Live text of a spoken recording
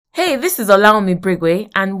Hey, this is Olaomi Brigwe,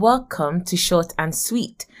 and welcome to Short and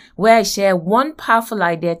Sweet, where I share one powerful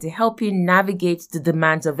idea to help you navigate the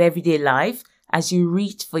demands of everyday life as you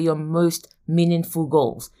reach for your most meaningful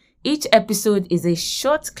goals. Each episode is a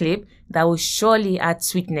short clip that will surely add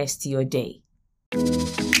sweetness to your day.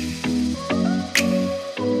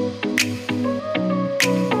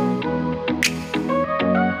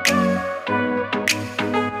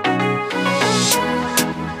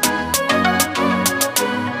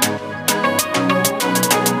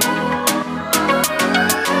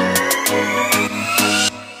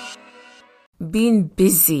 Being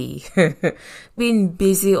busy, being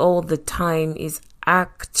busy all the time is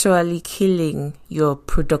actually killing your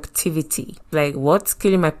productivity. Like, what's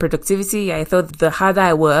killing my productivity? I thought the harder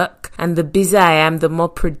I work and the busier I am, the more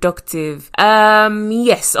productive.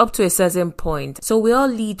 Yes, up to a certain point. So we all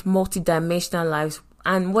lead multidimensional lives.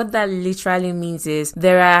 And what that literally means is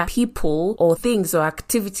there are people or things or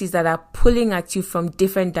activities that are pulling at you from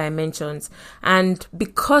different dimensions. And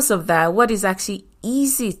because of that, what is actually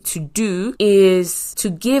easy to do is to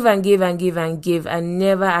give and give and give and give and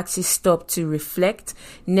never actually stop to reflect,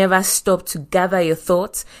 never stop to gather your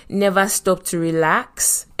thoughts, never stop to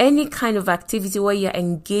relax. Any kind of activity where you're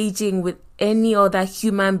engaging with any other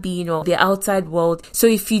human being or the outside world. So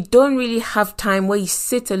if you don't really have time where you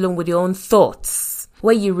sit alone with your own thoughts,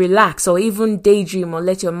 where you relax or even daydream or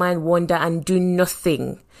let your mind wander and do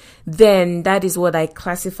nothing, then that is what I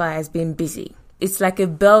classify as being busy. It's like a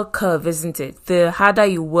bell curve, isn't it? The harder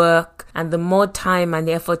you work and the more time and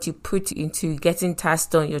effort you put into getting tasks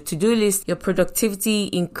done, your to-do list, your productivity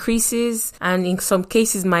increases and in some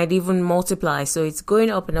cases might even multiply. So it's going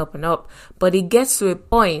up and up and up. But it gets to a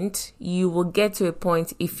point, you will get to a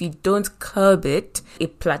point if you don't curb it,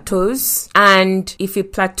 it plateaus. And if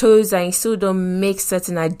it plateaus and you still don't make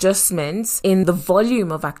certain adjustments in the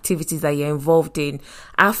volume of activities that you're involved in,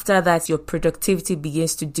 after that, your productivity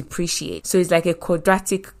begins to depreciate. So it's like a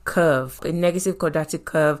quadratic curve, a negative quadratic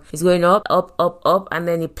curve. It's going up, up, up, up, and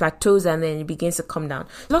then it plateaus and then it begins to come down.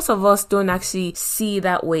 Lots of us don't actually see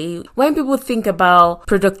that way. When people think about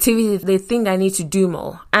productivity, they think I need to do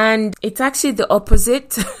more. And it's actually the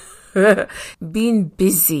opposite. Being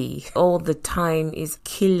busy all the time is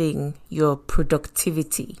killing your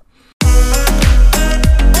productivity.